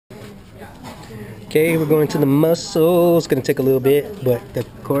Okay, we're going to the muscles. It's going to take a little bit, but the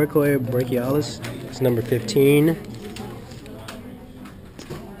Coracobrachialis is number 15.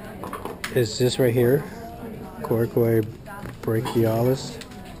 Is this right here. Coracobrachialis.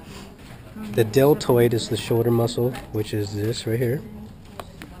 The deltoid is the shoulder muscle, which is this right here.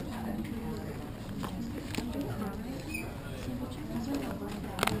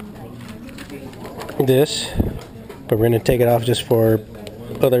 This, but we're going to take it off just for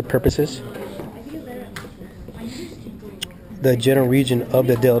other purposes. The general region of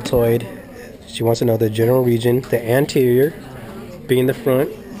the deltoid, she wants to know the general region, the anterior being the front,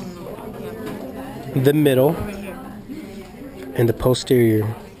 the middle, and the posterior.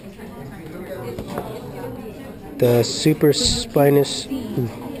 The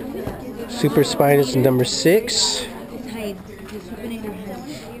supraspinatus number 6.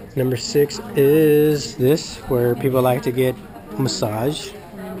 Number 6 is this, where people like to get massage.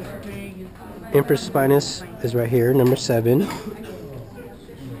 Infraspinatus is right here, number 7.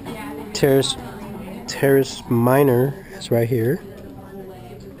 Teres minor is right here.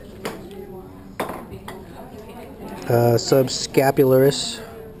 Subscapularis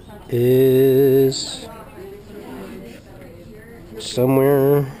is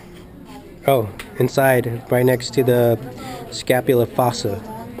somewhere, oh, inside, right next to the scapula fossa,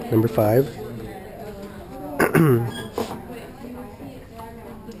 number 5.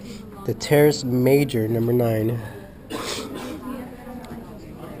 The Teres major, number 9,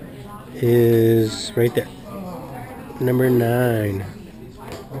 is right there, number 9.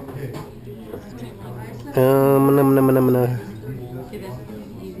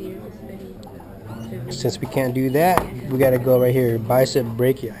 Since we can't do that, we gotta go right here. Bicep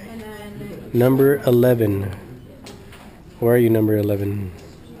brachii, number 11. Where are you, number 11?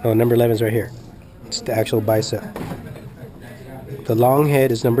 Oh, number 11 is right here. It's the actual bicep. The long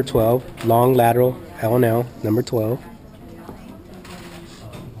head is number 12. Long lateral, L&L, number 12.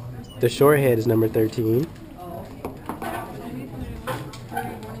 The short head is number 13.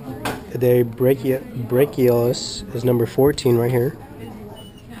 The Brachialis is number 14 right here.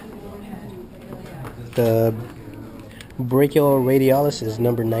 The Brachioradialis is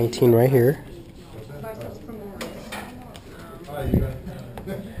number 19 right here.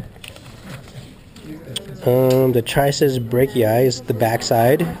 The Triceps brachii is the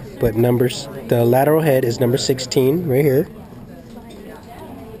backside, but the lateral head is number 16 right here.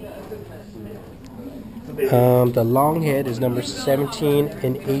 The long head is number 17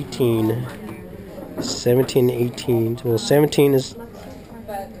 and 18. 17 and 18. Well, 17 is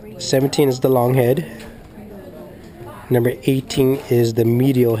the long head. Number 18 is the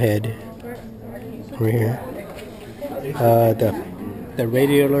medial head. Right here. The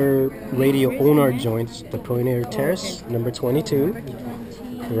Radioulnar Joints, the Pronator Teres, number 22.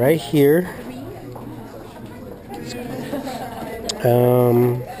 Right here.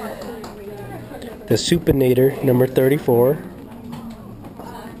 The Supinator, number 34.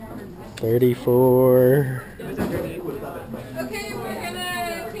 34. Okay, we're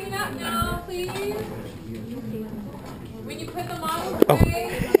gonna clean up now, please. When you put them on,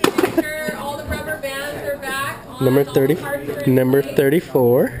 make sure all the rubber bands are back on. Number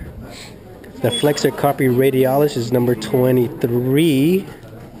 34. The Flexor carpi radialis is number 23.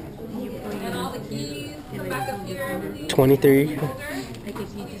 And all the keys, come back up here, please. 23.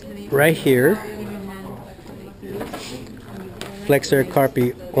 Right here. Flexor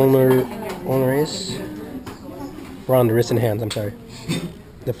carpi ulnaris. We're on the wrists and hands, I'm sorry.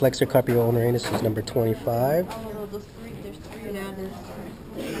 The Flexor carpi ulnaris is number 25.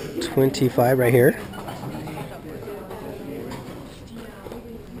 25 right here.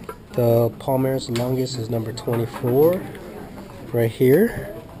 The palmaris longus is number 24 right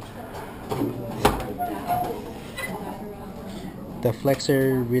here. The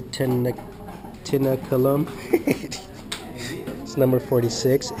Flexor retinaculum it's number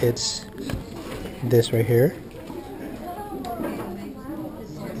 46. It's this right here.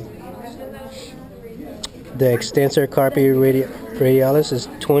 The extensor carpi radialis is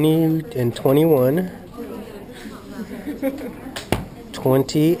 20 and 21.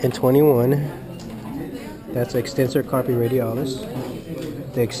 20 and 21. That's extensor carpi radialis.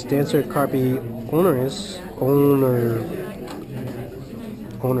 The extensor carpi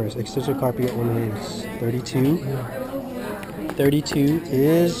extensor carpi ulnaris 32. 32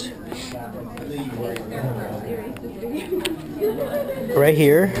 is right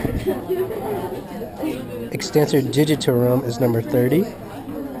here. Extensor digitorum is number 30.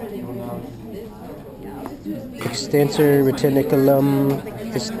 Extensor retinaculum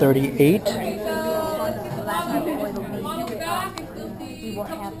is 38.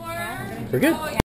 more. We're good.